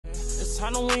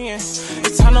time to win.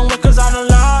 It's time to win cause I done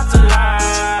lost a lot.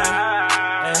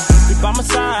 Yeah. Be by my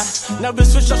side. Never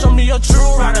switch up, show me your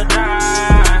true ride or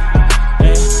die.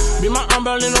 Yeah. Be my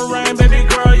umbrella in the rain, baby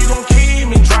girl, you gon' keep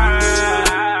me dry.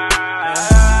 Yeah.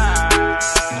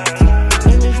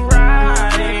 And it's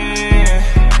riding.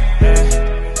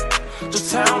 Yeah.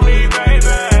 Just tell me,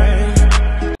 baby.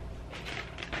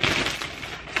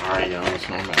 Alright, y'all,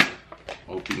 so I'm gonna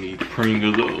open these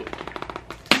Pringles up.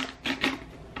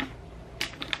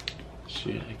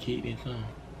 Should I keep this on?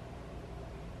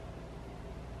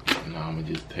 No, I'm gonna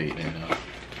just take that out.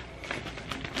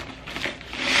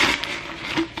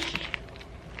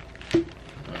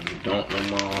 Dump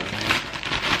them all out.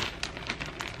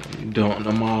 Dump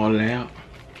them all out.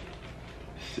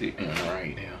 Sitting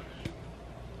right there.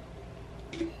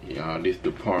 Y'all, this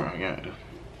the part I got to.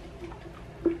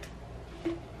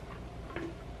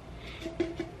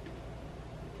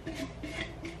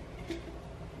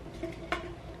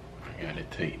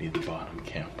 Take this bottom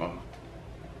cap off.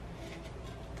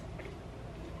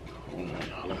 Hold on,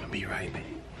 y'all. Let me be right back.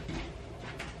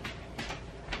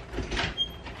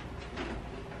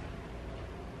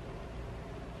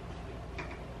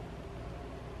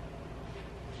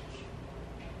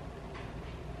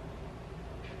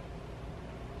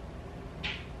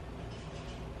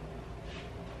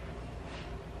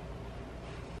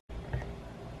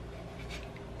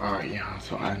 Alright, y'all.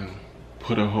 So I done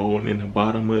put a hole in the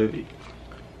bottom of it.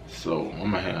 So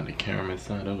I'm gonna have the camera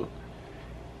set up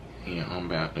and I'm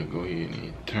about to go ahead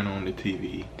and turn on the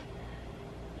TV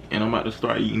and I'm about to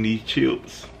start eating these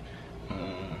chips.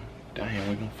 Damn,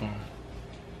 where's my phone?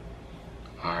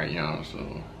 Alright, y'all,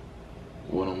 so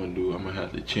what I'm gonna do, I'm gonna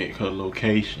have to check her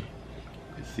location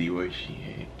to see where she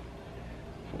at.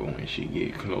 For when she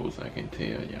get close, I can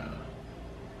tell y'all.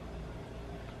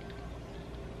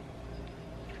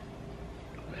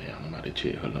 Man, I'm about to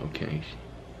check her location.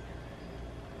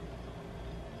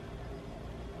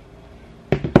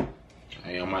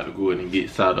 Hey, I'm about to go ahead and get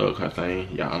set up because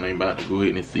y'all ain't about to go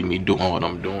ahead and see me doing what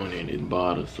I'm doing in this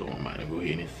bottle. So I'm about to go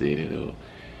ahead and set it up.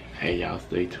 Hey, y'all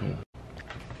stay tuned.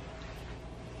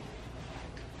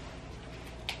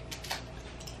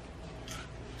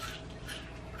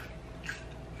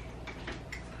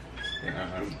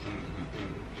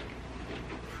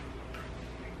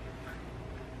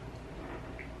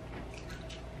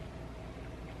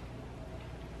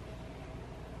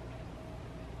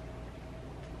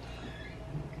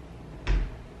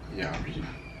 Yeah,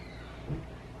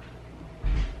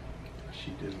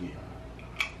 she did me.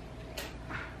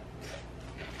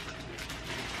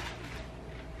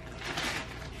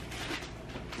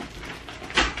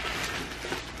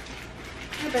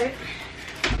 Hey,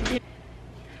 babe.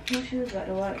 No shoes about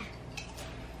to work.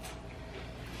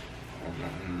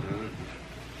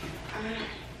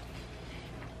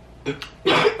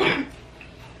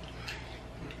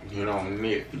 Get on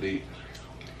Netflix.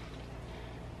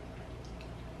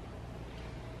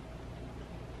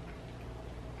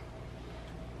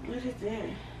 What is that?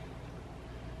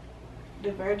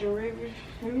 The Virgin River?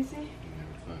 Let me see.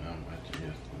 I'm watching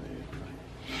yesterday.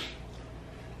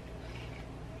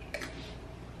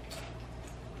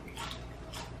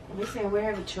 They said we're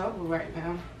having trouble right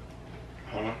now.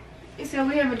 Huh? They said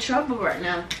we're having trouble right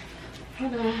now.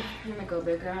 Hold on. Let me go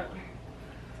back out.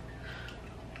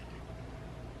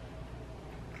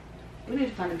 We need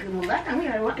to find a good one. Last time we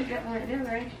had one to get one like that,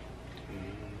 right?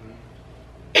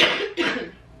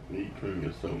 These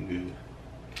Pringles so good.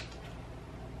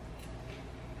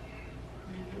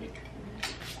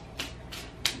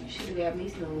 You should have got me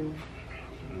some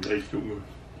They sugar.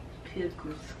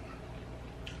 pickles.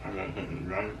 I want something to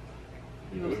drink.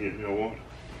 You go get me a water.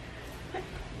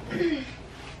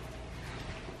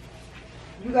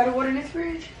 You got a water in this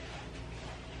fridge?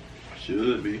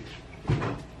 Should be.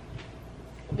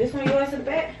 This one yours in the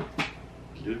back?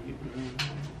 Should be.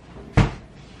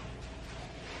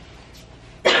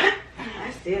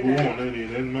 I still Who got want that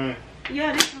in? That's mine.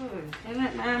 Yeah, this one.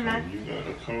 That's not mine. You got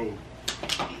a cold.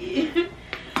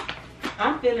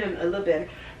 I'm feeling a little better.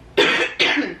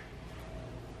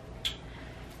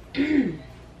 I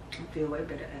feel way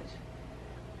better actually.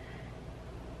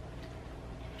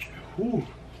 Whew.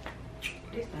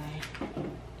 This thing.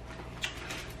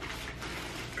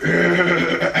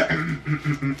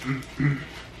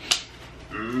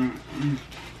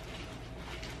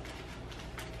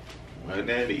 What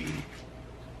that is?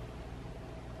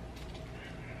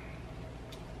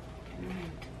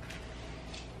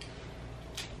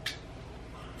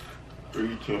 Are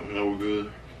you something that was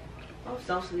good? I'm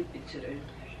so sleepy today.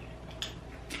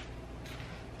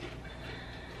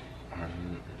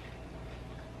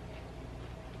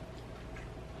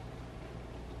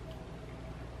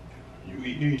 You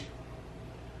eat these?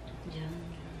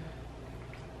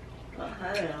 Oh,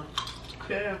 hell.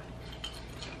 Cheddar.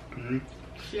 Mm-hmm.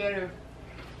 Cheddar.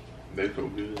 They so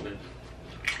good, man.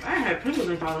 I ain't had Pringles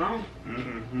in so long.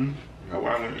 Mm-hmm. That's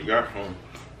why I went and got some.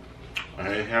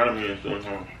 I ain't had them in so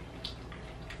long.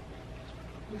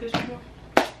 You get some more?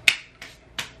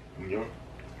 Yeah.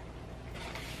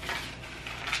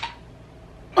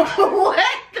 What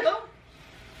the?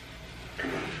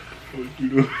 What you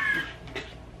doing?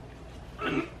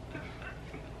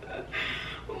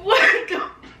 What the?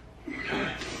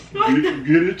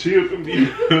 Get a chill from me.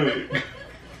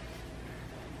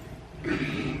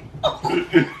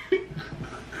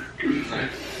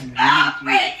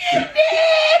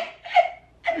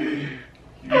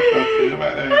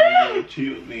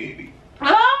 Chill, lady.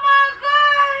 Oh my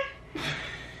god!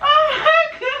 Oh my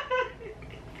god!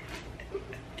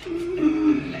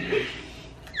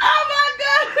 Oh my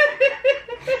god!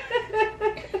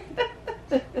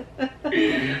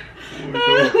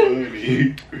 What's so funny?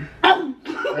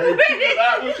 Hey, chill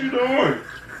out. What you doing?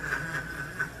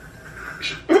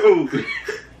 Oh.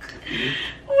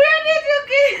 Where did you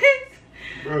get this?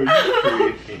 Bro, you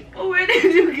crazy. Where did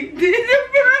you get this,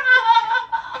 bro?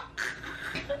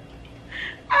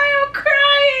 I am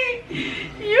crying.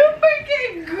 You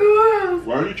freaking gross.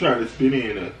 Why are you trying to spit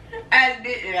in us? I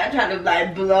didn't. I tried to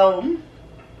like blow.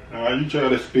 Why are you trying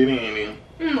to spit in him?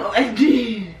 No, I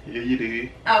did. Yeah, you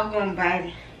did. I was gonna bite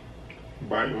it.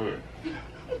 Bite what?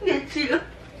 Get you.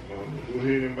 Go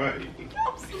ahead and bite it.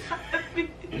 I'm sorry.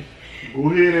 Go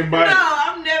ahead and bite No,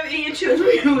 I'm never eating chips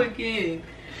with you again.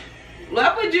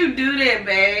 Why would you do that,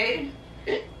 babe?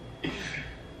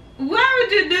 Why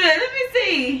would you do that? Let me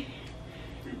see.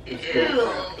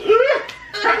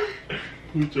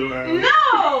 Put your eye.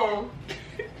 No!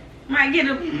 Might get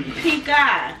a pink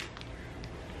eye.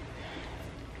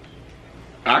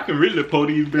 I can really pour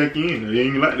these back in. It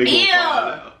ain't like they go Ew. fall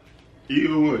out.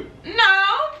 Ew what? No!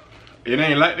 It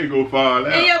ain't like they go fall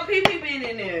out. And your pee-pee been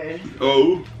in there.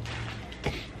 Oh.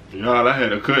 Y'all, I had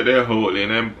to cut that hole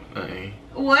in.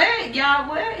 What? Y'all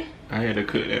what? I had to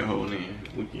cut that hole in.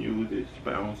 We can use this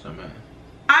spot on somebody.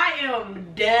 I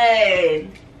am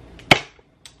dead.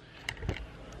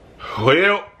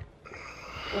 Well.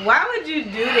 Why would you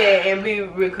do that and be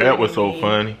recording? That was so me?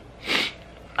 funny.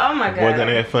 Oh my god. Wasn't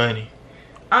that funny?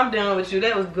 I'm done with you.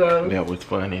 That was gross. That was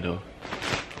funny though.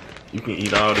 You can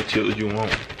eat all the chips you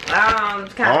want. I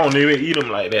don't even eat them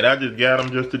like that. I just got them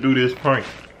just to do this prank.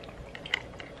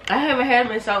 I haven't had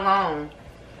them in so long.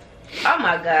 Oh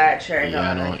my god, Trey.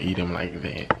 Yeah, I don't eat them like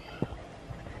that.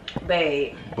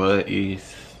 Babe. But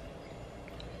it's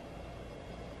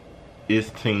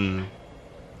Team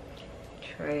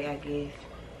Trey, I guess.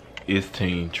 It's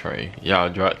Team Trey. Y'all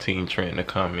drop Team Trey in the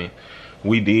comment.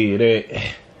 We did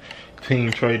that.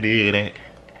 Team Trey did that.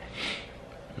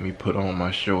 Let me put on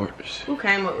my shorts. Who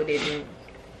came up with it then?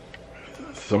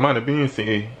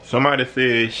 Somebody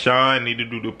said Sean need to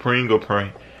do the Pringle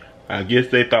prank. I guess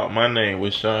they thought my name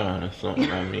was Sean or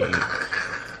something. I mean,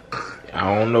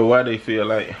 I don't know why they feel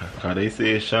like, cause they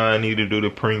said Sean need to do the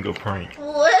Pringle prank.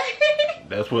 What?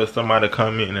 That's what somebody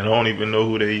come in, and I don't even know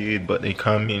who they is, but they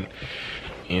come in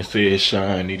and said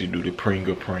Sean need to do the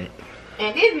Pringle prank.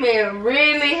 And this man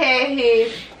really had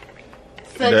his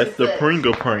That's the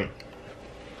Pringle prank.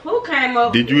 Who came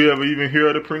up Did you ever even hear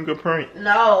of the Pringle prank?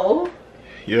 No.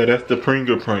 Yeah, that's the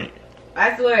Pringle prank.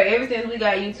 I swear, ever since we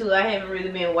got YouTube, I haven't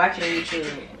really been watching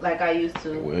YouTube like I used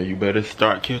to. Well, you better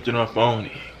start catching up on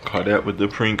it, cause that was the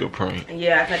Pringle prank.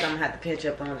 Yeah, I think I'm gonna have to catch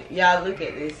up on it. Y'all, look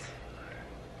at this.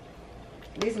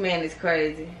 This man is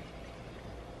crazy.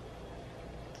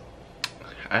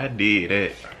 I did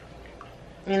that.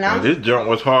 You know? This junk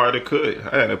was hard to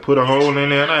cut. I had to put a hole in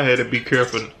there and I had to be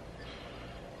careful.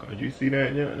 Cause you see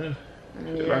that junk there?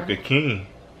 Yeah. Like a king.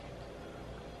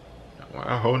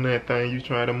 While holding that thing, you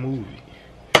try to move it.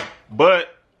 But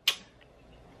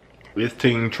it's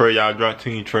Team Trey. Y'all drop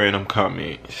Team Trey in them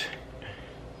comments.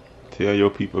 Tell your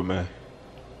people, man.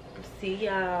 See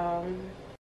y'all.